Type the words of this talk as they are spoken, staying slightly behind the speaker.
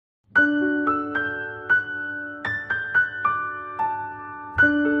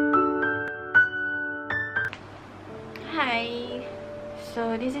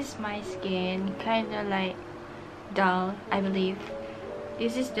so this is my skin, kind of like dull, I believe.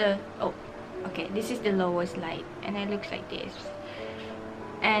 This is the this is the lowest light, and it looks like this.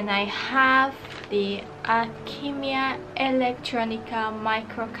 And I have the AKIMIA Electronica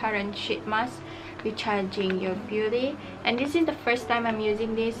Microcurrent sheet mask, recharging your beauty. And this is the first time I'm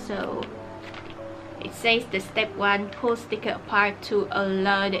using this, so it says the step 1, pull sticker apart to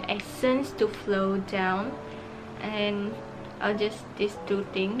allow the essence to flow down. And I'll just these two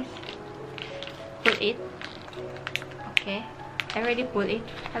things, put it. Okay, I already put it.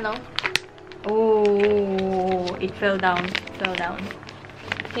 Hello. Oh, it fell down.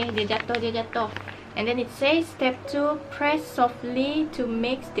 Okay, dia jatuh. And then it says step 2, press softly to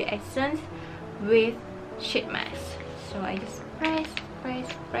mix the essence with sheet mask. So I just press,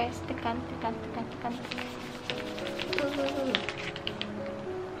 tekan.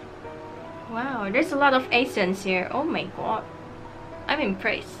 Wow, there's a lot of essence here. Oh my god, I'm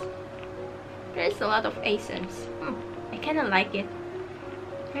impressed. There's a lot of essence. I kind of like it.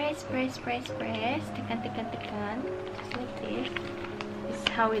 Press, tekan, just like this. This is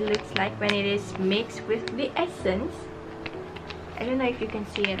how it looks like when it is mixed with the essence. I don't know if you can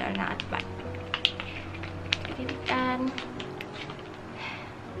see it or not, but get it done.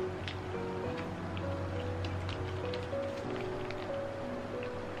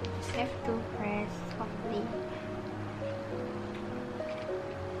 Just have to press softly.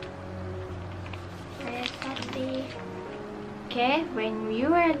 Okay, when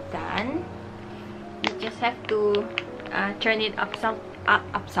you are done, you just have to turn it upside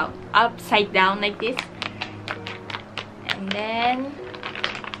down like this, and then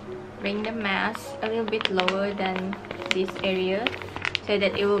bring the mask a little bit lower than this area so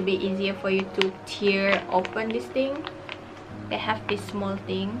that it will be easier for you to tear open this thing. They have this small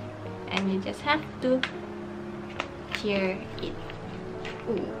thing, and you just have to tear it.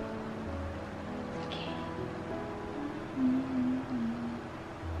 Ooh.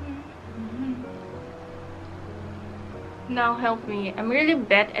 Now help me. I'm really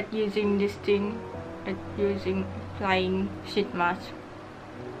bad at using this thing, at using applying sheet mask.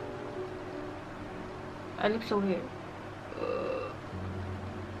 I look so weird.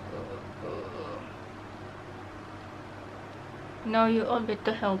 Now you all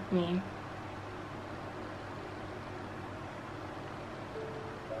better help me.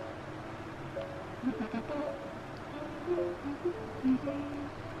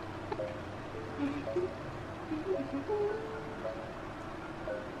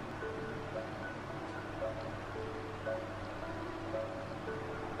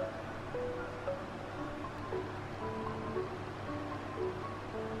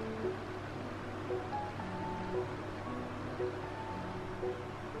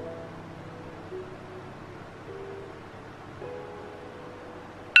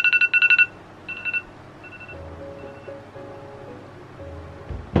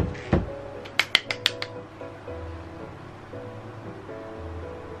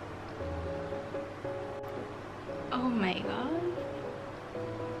 Oh my god.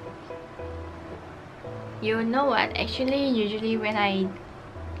 You know what? Actually, usually when I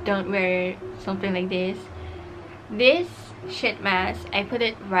don't wear something like this sheet mask, I put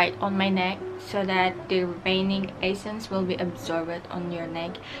it right on my neck so that the remaining essence will be absorbed on your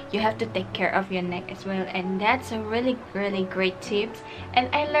neck. You have to take care of your neck as well, and that's a really great tip,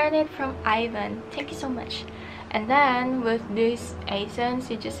 and I learned it from Ivan. Thank you so much. And then with this essence,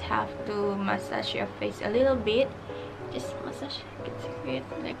 you just have to massage your face a little bit. Just massage it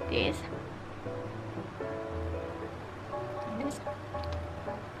like this.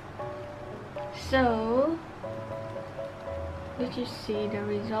 So, did you see the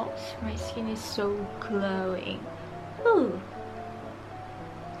results? My skin is so glowing. Ooh,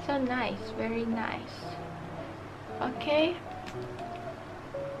 so nice, very nice. Okay,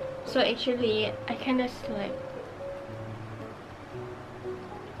 so actually I kind of like.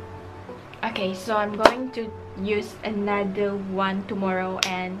 Okay, so I'm going to use another one tomorrow,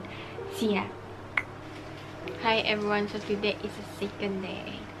 and see ya. Hi everyone, so today is the second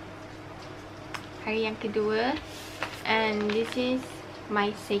day, hari yang kedua, and this is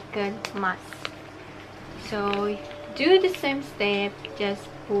my second mask. So do the same step, just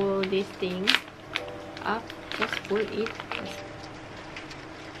pull this thing up, just pull it.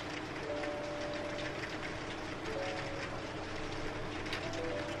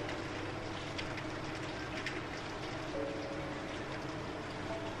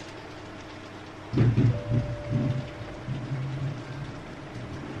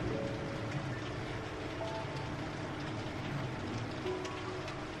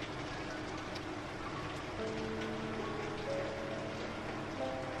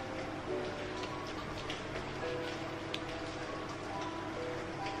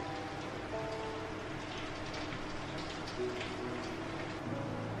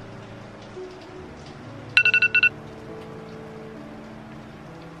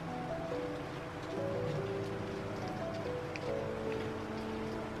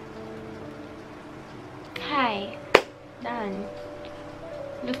 Bye. Done.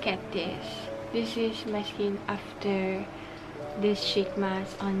 Look at this. This is my skin after this sheet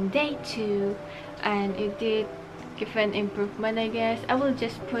mask on day 2, and it did give an improvement, I guess. I will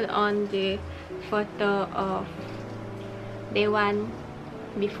just put on the photo of day 1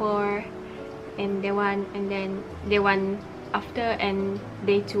 before and day 1, and then day 1 after and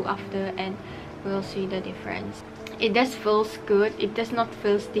day 2 after, and we'll see the difference. It does feels good. It does not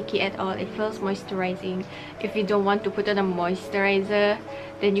feel sticky at all. It feels moisturizing. If you don't want to put on a moisturizer,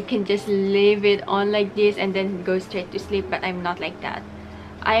 then you can just leave it on like this and then go straight to sleep, but I'm not like that.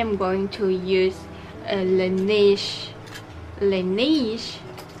 I am going to use a Laneige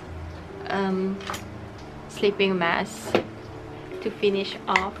sleeping mask to finish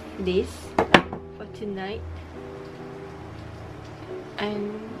off this for tonight. And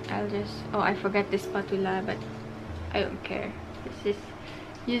I'll just, oh, I forgot the spatula, but I don't care. This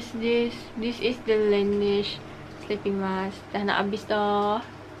is this is the Laneige sleeping mask. Dah nak habis dah.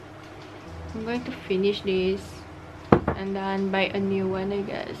 I'm going to finish this and then buy a new one, I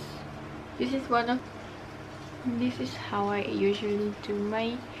guess. This is how I usually do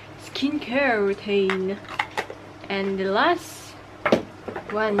my skincare routine. And the last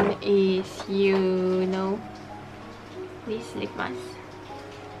one is, you know, this lip mask.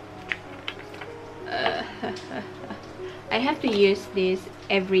 I have to use this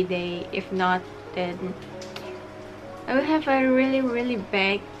every day. If not, then I will have a really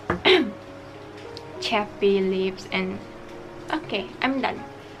bad chappy lips. And okay, I'm done,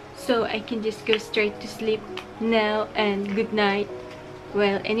 so I can just go straight to sleep now, and good night.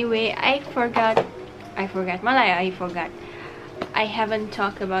 Well, anyway, I forgot I haven't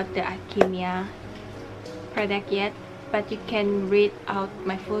talked about the AKIMIA product yet, but you can read out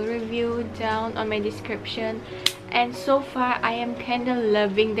my full review down on my description. And so far I am kind of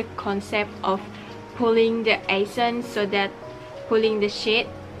loving the concept of pulling the essence, so that pulling the sheet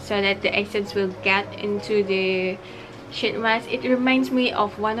so that the essence will get into the sheet mask. It reminds me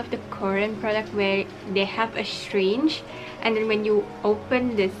of one of the Korean product where they have a syringe, and then when you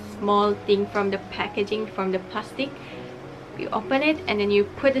open this small thing from the packaging, from the plastic, you open it and then you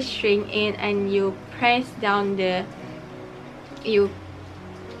put the string in and you press down the,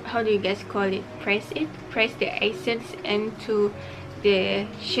 how do you guys call it, press the essence into the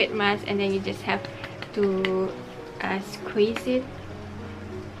sheet mask, and then you just have to squeeze it,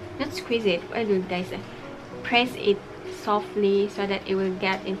 not squeeze it, what do you guys say, press it softly so that it will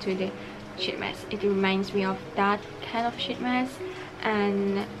get into the sheet mask. It reminds me of that kind of sheet mask,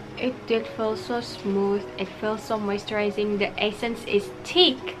 and it did feel so smooth. It feels so moisturizing. The essence is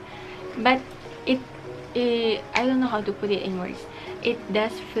thick, but I don't know how to put it in words. It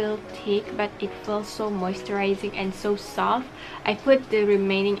does feel thick, but it feels so moisturizing and so soft. I put the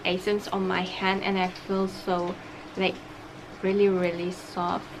remaining essence on my hand and I feel so like really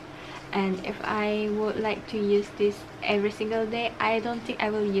soft. And if I would like to use this every single day, I don't think I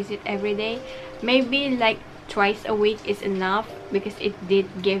will use it every day. Maybe like twice a week is enough, because it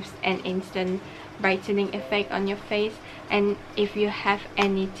did gives an instant brightening effect on your face. And if you have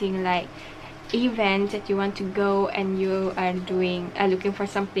anything like event that you want to go and you are looking for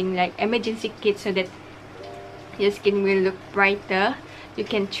something like emergency kit so that your skin will look brighter, you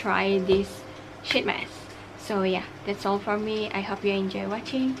can try this sheet mask. So yeah, that's all for me. I hope you enjoy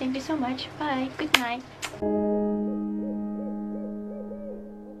watching. Thank you so much. Bye. Good night.